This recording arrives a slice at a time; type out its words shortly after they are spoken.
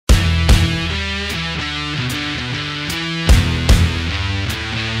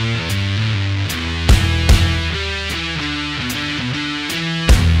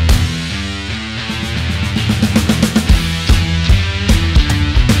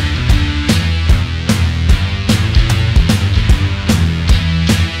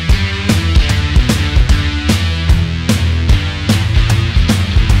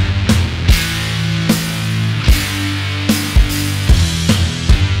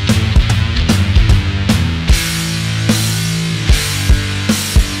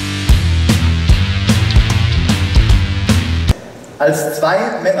Als zwei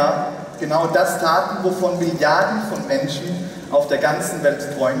Männer genau das taten, wovon Milliarden von Menschen auf der ganzen Welt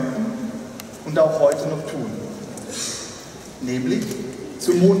träumten und auch heute noch tun. Nämlich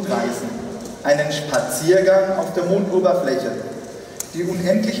zum Mond reisen, einen Spaziergang auf der Mondoberfläche, die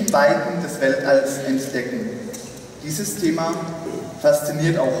unendlichen Weiten des Weltalls entdecken. Dieses Thema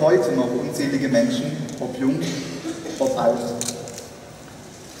fasziniert auch heute noch unzählige Menschen, ob jung, ob alt.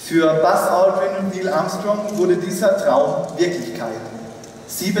 Für Buzz Aldrin und Neil Armstrong wurde dieser Traum Wirklichkeit.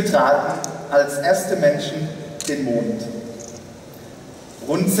 Sie betraten als erste Menschen den Mond.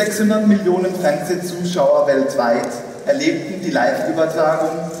 Rund 600 Millionen Fernsehzuschauer weltweit erlebten die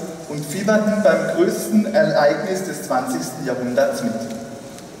Live-Übertragung und fieberten beim größten Ereignis des 20. Jahrhunderts mit.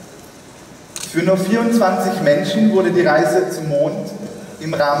 Für nur 24 Menschen wurde die Reise zum Mond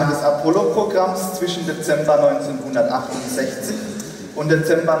im Rahmen des Apollo-Programms zwischen Dezember 1968 und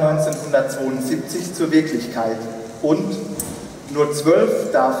Dezember 1972 zur Wirklichkeit und nur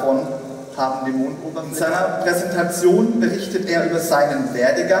 12 davon haben die Mondoberfläche. In seiner Präsentation berichtet er über seinen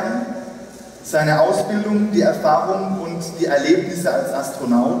Werdegang, seine Ausbildung, die Erfahrungen und die Erlebnisse als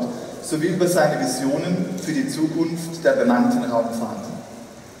Astronaut sowie über seine Visionen für die Zukunft der bemannten Raumfahrt.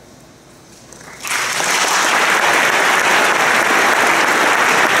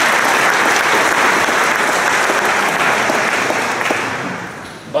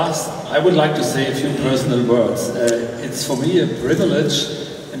 Buzz, I would like to say a few personal words. It's for me a privilege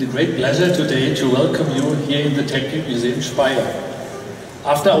and a great pleasure today to welcome you here in the Technik Museum Speyer.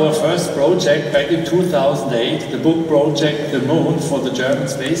 After our first project back in 2008, the book project The Mond for the German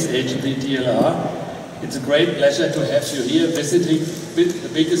Space Agency DLR, it's a great pleasure to have you here visiting the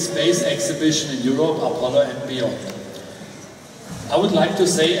biggest space exhibition in Europe, Apollo and beyond. I would like to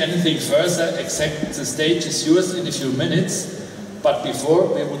say anything further except the stage is yours in a few minutes, but before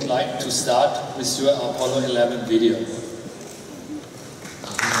we would like to start with your Apollo 11 video.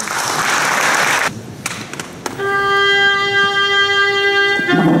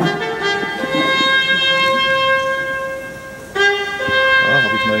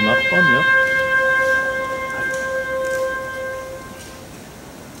 Habe ich neue Nachbarn, ja?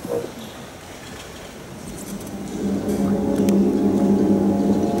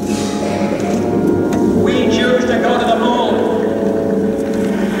 We choose to go to the moon.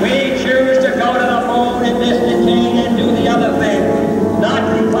 We choose to go to the moon in this decade.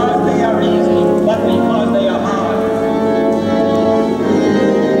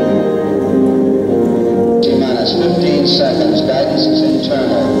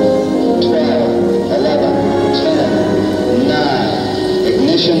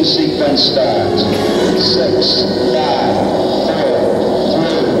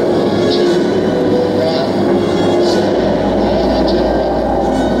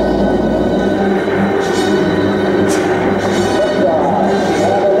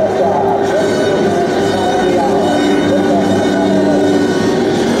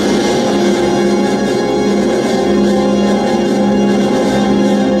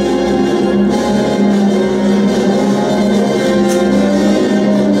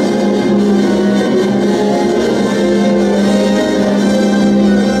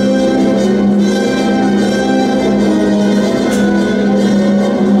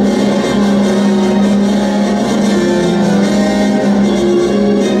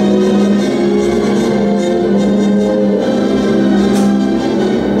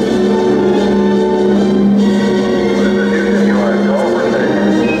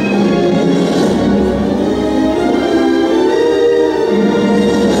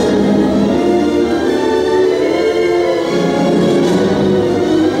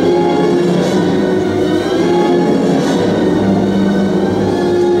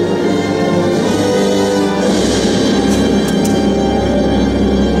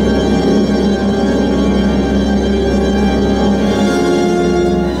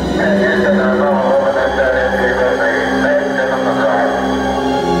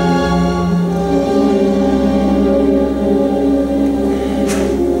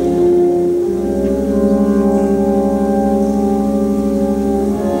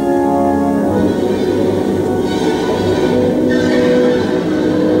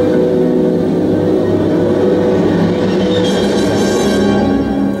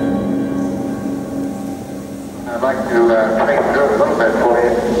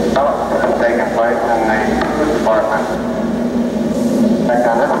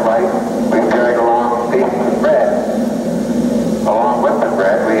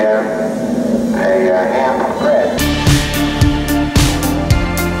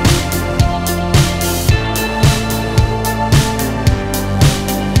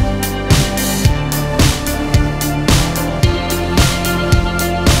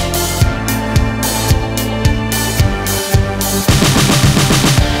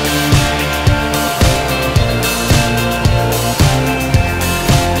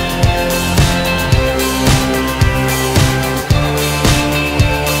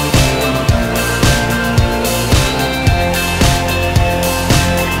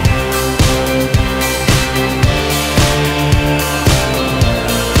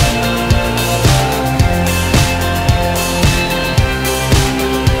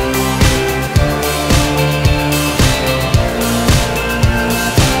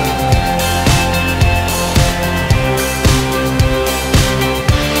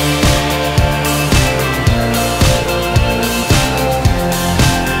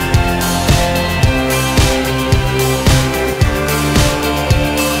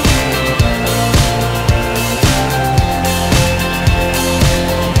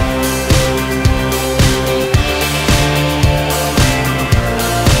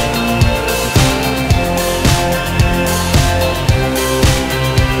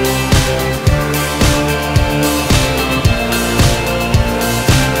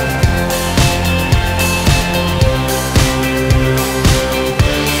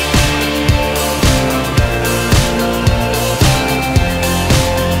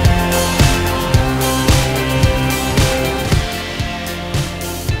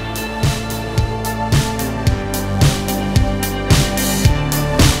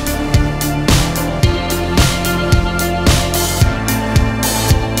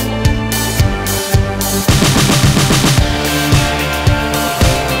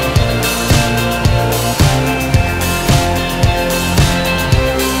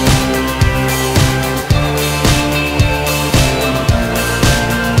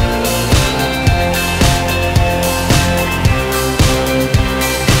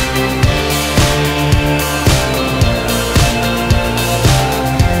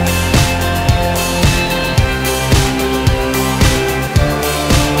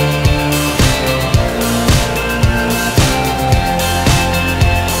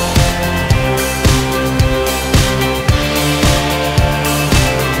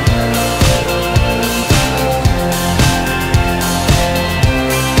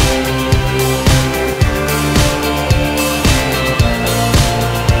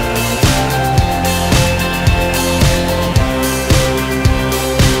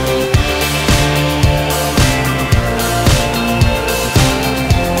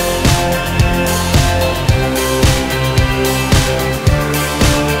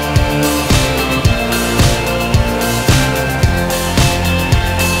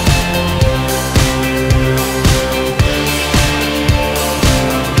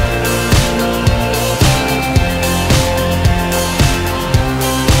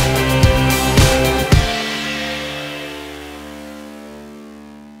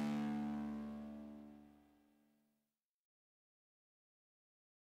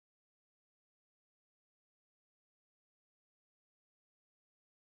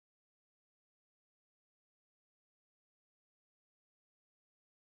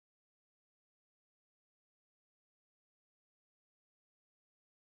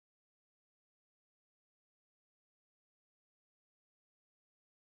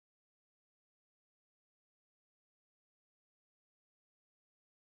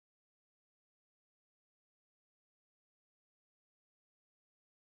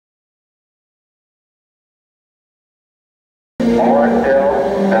 more still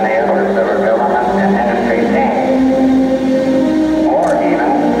than the efforts of our government and industry teams, more even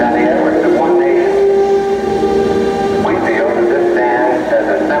than the efforts of one nation. We feel that this stands as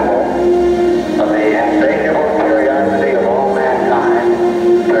a symbol of the insatiable curiosity of all mankind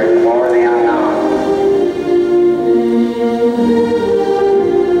to explore the unknown.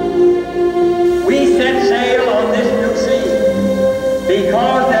 We set sail on this new sea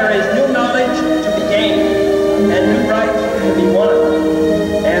because there is new knowledge to be gained and new rights to be won,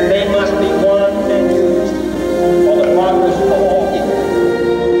 and they must be won and used for the progress of all people.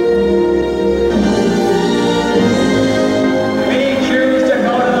 We choose to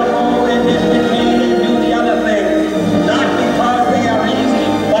go to the moon in this decade and do the other things, not because they are easy,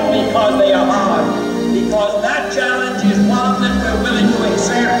 but because they are hard. Because that challenge is one that we're willing to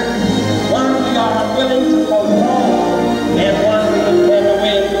accept, one we are willing to postpone, and one we intend to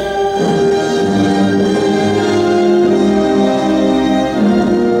win.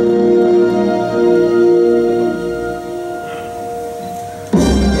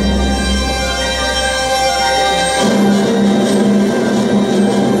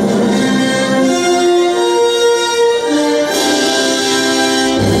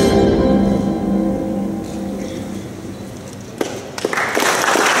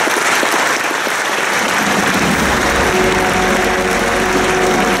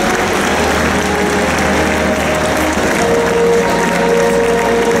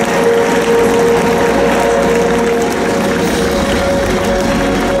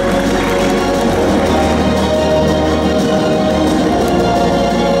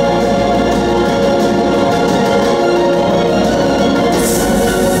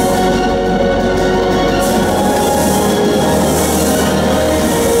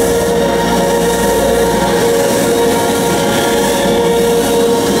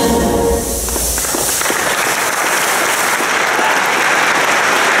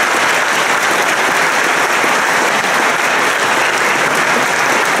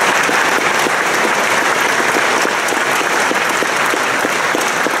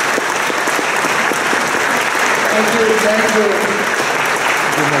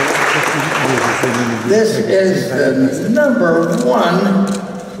 This is the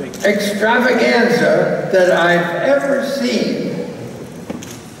 #1 extravaganza that I've ever seen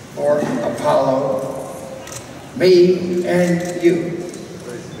for Apollo, me, and you.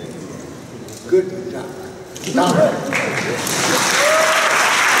 Good job.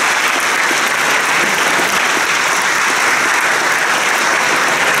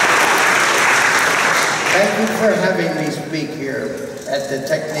 Thank you for having me speak here at the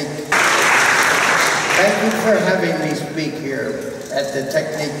Technik. Thank you for having me speak here at the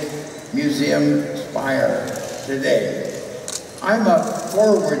Technik Museum Speyer today. I'm a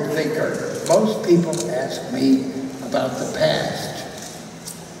forward thinker. Most people ask me about the past,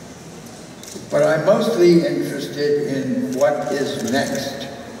 but I'm mostly interested in what is next.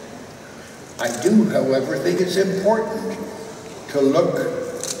 I do, however, think it's important to look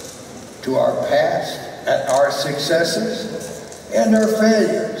to our past, at our successes and our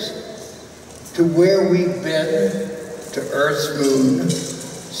failures, to where we've been, to Earth's moon,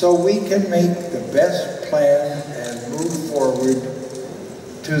 so we can make the best plan and move forward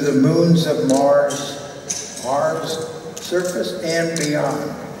to the moons of Mars, Mars' surface and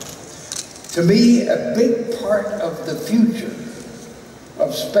beyond. To me, a big part of the future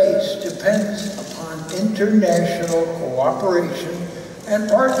of space depends upon international cooperation and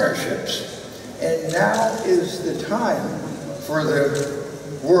partnerships. And now is the time for the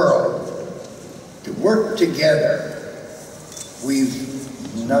world to work together. We've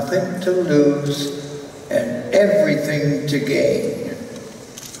nothing to lose and everything to gain.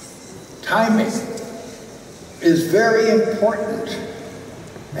 Timing is very important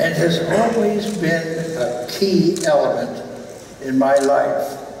and has always been a key element in my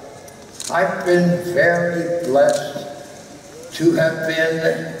life. I've been very blessed to have been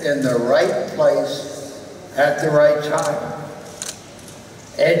in the right place at the right time.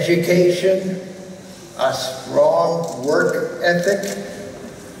 Education, a strong work ethic,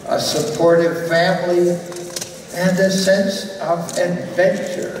 a supportive family, and a sense of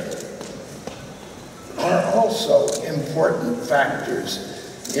adventure are also important factors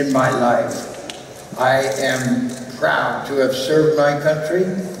in my life. I am proud to have served my country,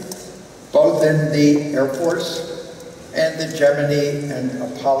 both in the Air Force and the Gemini and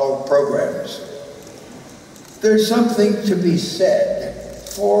Apollo programs. There's something to be said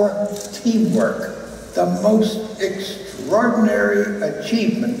for teamwork. The most extraordinary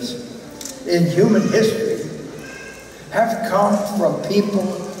achievements in human history have come from people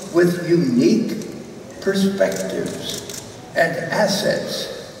with unique perspectives. and assets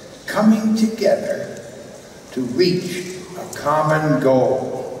coming together to reach a common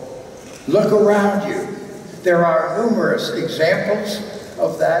goal. Look around you. There are numerous examples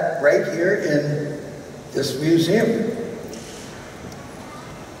of that right here in this museum.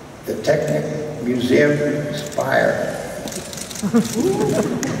 The Technik Museum Speyer.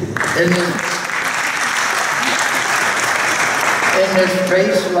 In the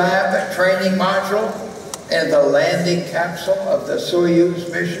Space Lab training module and the landing capsule of the Soyuz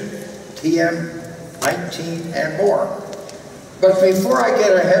mission, TM-19 and more. But before I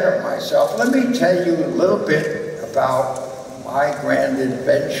get ahead of myself, let me tell you a little bit about my grand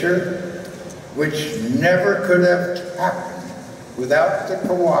adventure, which never could have happened without the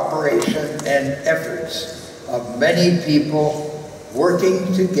cooperation and efforts of many people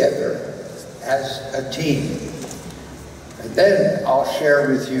working together as a team. And then I'll share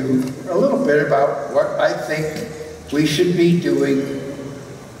with you a little bit about what I think we should be doing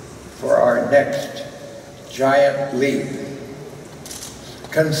for our next giant leap.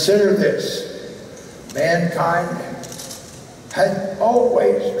 Consider this: mankind had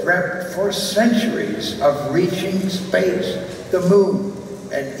always dreamt for centuries of reaching space, the moon,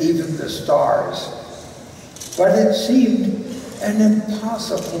 and even the stars. But it seemed an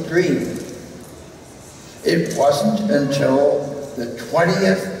impossible dream. It wasn't until the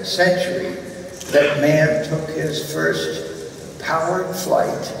 20th century that man took his first powered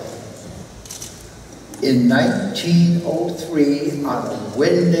flight. In 1903, on a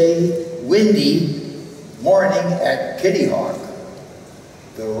windy morning at Kitty Hawk,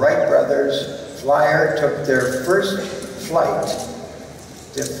 the Wright brothers flyer took their first flight,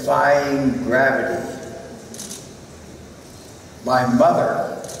 defying gravity. My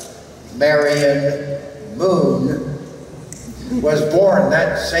mother, Marion Moon, was born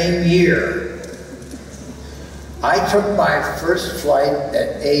that same year. I took my first flight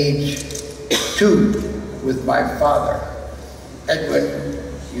at age 2 with my father, Edwin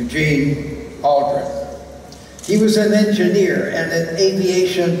Eugene Aldrin. He was an engineer and an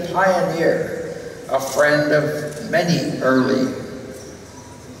aviation pioneer, a friend of many early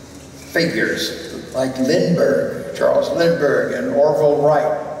figures like Lindbergh, Charles Lindbergh, and Orville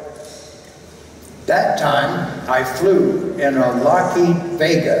Wright. That time, I flew in a Lockheed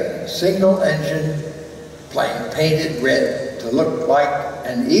Vega single-engine plane painted red to look like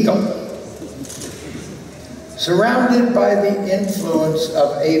an eagle. Surrounded by the influence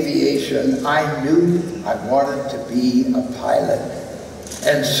of aviation, I knew I wanted to be a pilot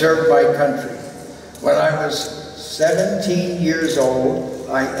and serve my country. When I was 17 years old,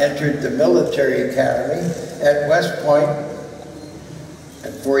 I entered the military academy at West Point,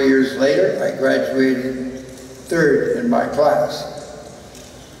 and 4 years later, I graduated 3rd in my class.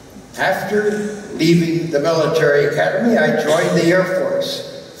 After leaving the military academy, I joined the Air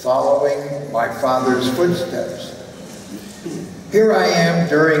Force, following my father's footsteps. Here I am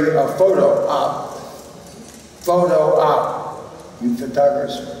during a photo op. You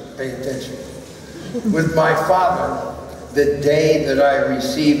photographers, pay attention. With my father, the day that I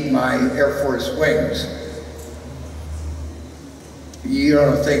received my Air Force wings. You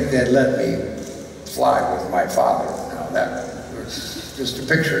don't think they'd let me fly with my father. No, that was just a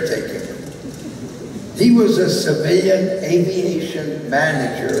picture taking. He was a civilian aviation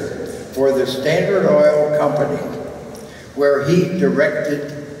manager for the Standard Oil Company, where he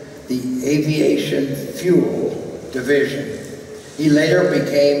directed the aviation fuel division. He later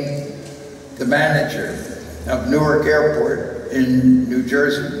became the manager of Newark Airport in New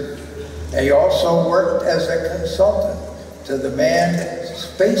Jersey. He also worked as a consultant to the manned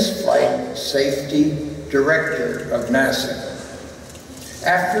spaceflight safety director of NASA.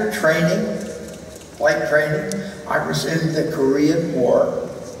 After flight training, I was in the Korean War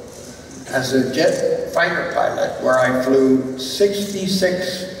as a jet fighter pilot, where I flew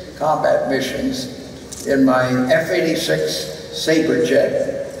 66 combat missions in my F-86 Sabre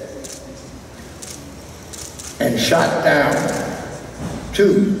jet and shot down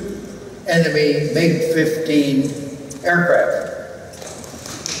 2 enemy MiG-15 aircraft.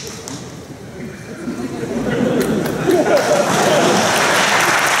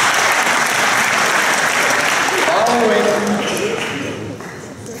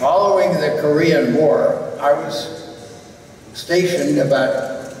 Following the Korean War, I was stationed about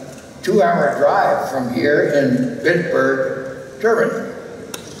a 2-hour drive from here in Bitburg, Germany.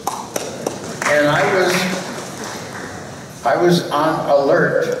 And I was on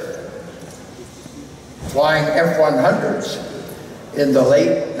alert, flying F-100s in the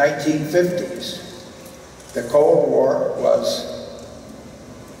late 1950s. The Cold War was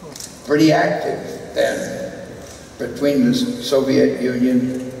pretty active then. between the Soviet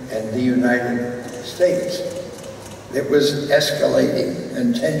Union and the United States. It was escalating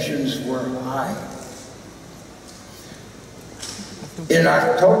and tensions were high. In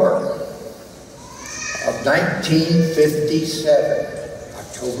October of 1957,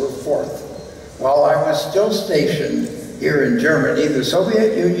 October 4th, while I was still stationed here in Germany, the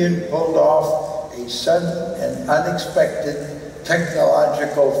Soviet Union pulled off a sudden and unexpected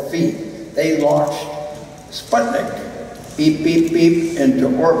technological feat. They launched Sputnik, beep, beep, beep, into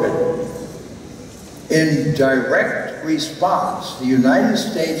orbit. In direct response, the United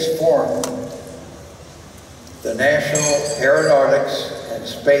States formed the National Aeronautics and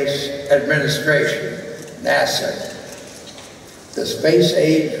Space Administration, NASA. The space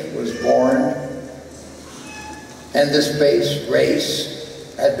age was born, and the space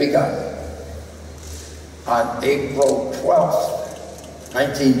race had begun. On April 12th,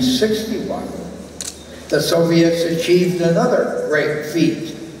 1961, the Soviets achieved another great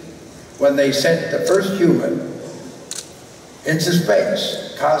feat when they sent the first human into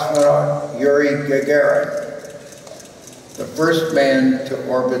space, cosmonaut Yuri Gagarin, the first man to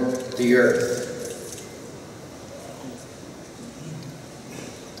orbit the Earth.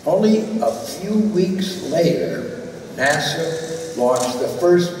 Only a few weeks later, NASA launched the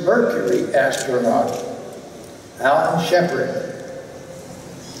first Mercury astronaut, Alan Shepard,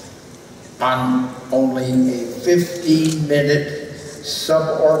 on only a 15-minute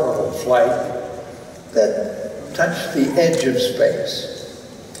suborbital flight that touched the edge of space.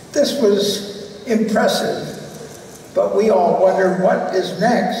 This was impressive, but we all wonder what is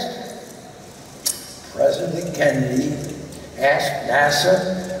next. President Kennedy asked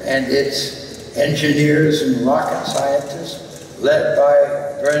NASA and its engineers and rocket scientists, led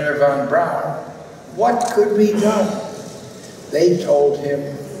by Wernher von Braun, what could be done? They told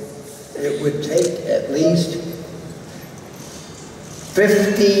him it would take at least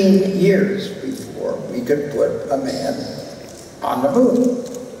 15 years before we could put a man on the moon.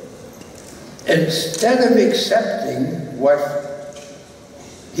 Instead of accepting what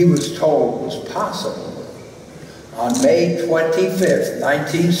he was told was possible, on May 25th,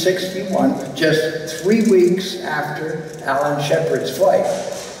 1961, just 3 weeks after Alan Shepard's flight,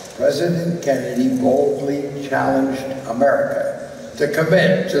 President Kennedy boldly challenged America to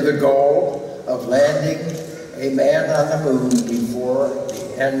commit to the goal of landing a man on the moon before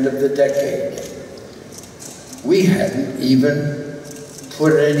the end of the decade. We hadn't even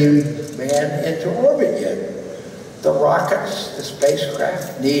put any man into orbit yet. The rockets, the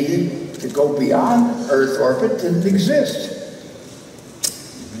spacecraft needed to go beyond Earth orbit didn't exist.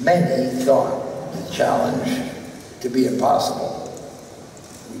 Many thought the challenge to be impossible.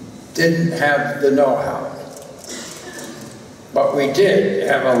 We didn't have the know-how. But we did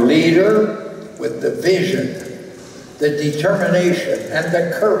have a leader with the vision, the determination, and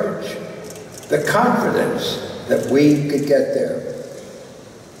the courage, the confidence that we could get there.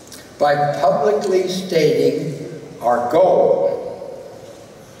 By publicly stating our goal,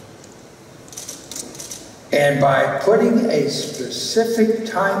 and by putting a specific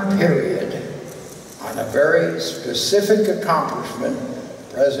time period on a very specific accomplishment,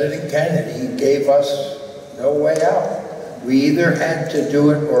 President Kennedy gave us no way out. We either had to do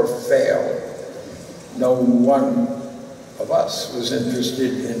it or fail. No one of us was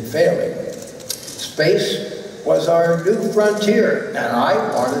interested in failing. Space was our new frontier, and I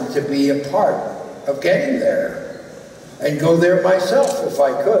wanted to be a part of getting there, and go there myself if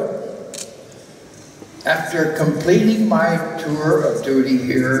I could. After completing my tour of duty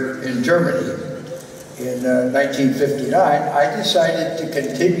here in Germany in 1959, I decided to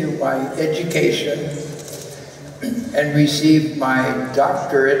continue my education and received my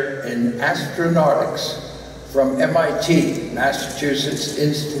doctorate in astronautics from MIT, Massachusetts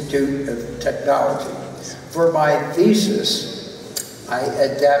Institute of Technology. For my thesis, I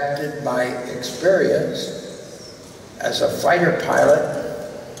adapted my experience as a fighter pilot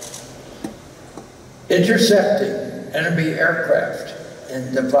intercepting enemy aircraft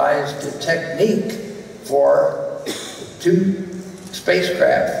and devised a technique for two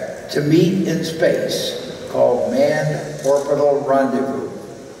spacecraft to meet in space called manned orbital rendezvous.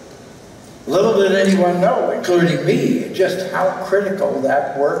 Little did anyone know, including me, just how critical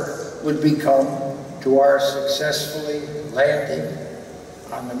that work would become to our successfully landing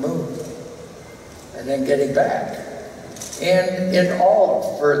on the moon and then getting back, and in all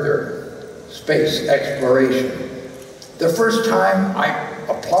of further space exploration. The first time I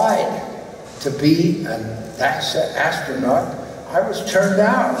applied to be a NASA astronaut, I was turned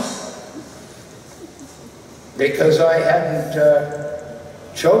down because I hadn't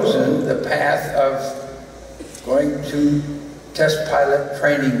chosen the path of going to test pilot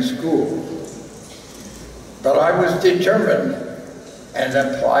training school. But I was determined and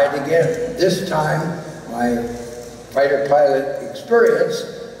applied again. This time, my fighter pilot experience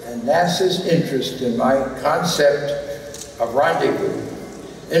and NASA's interest in my concept of rendezvous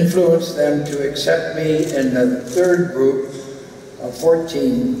influenced them to accept me in the third group of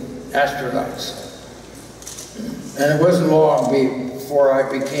 14 astronauts. And it wasn't long before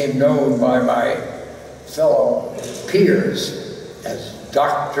I became known by my fellow peers as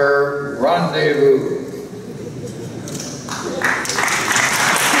Dr. Rendezvous.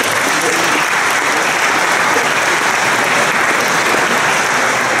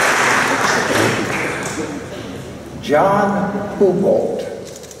 John Houbolt,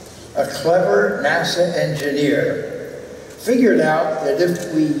 a clever NASA engineer, figured out that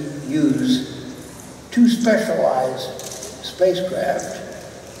if we use two specialized spacecraft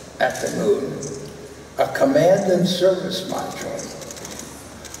at the moon, a command and service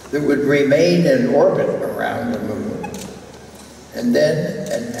module that would remain in orbit around the moon, and then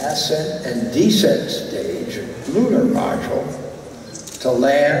an ascent and descent stage, lunar module, to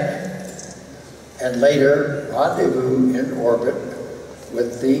land and later rendezvous in orbit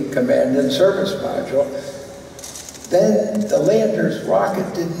with the command and service module, then the lander's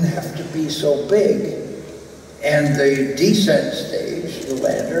rocket didn't have to be so big, and the descent stage, the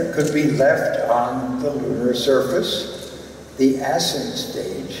lander, could be left on the lunar surface. The ascent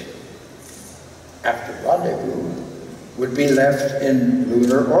stage, after rendezvous, would be left in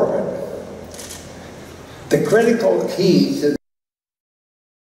lunar orbit. The critical key to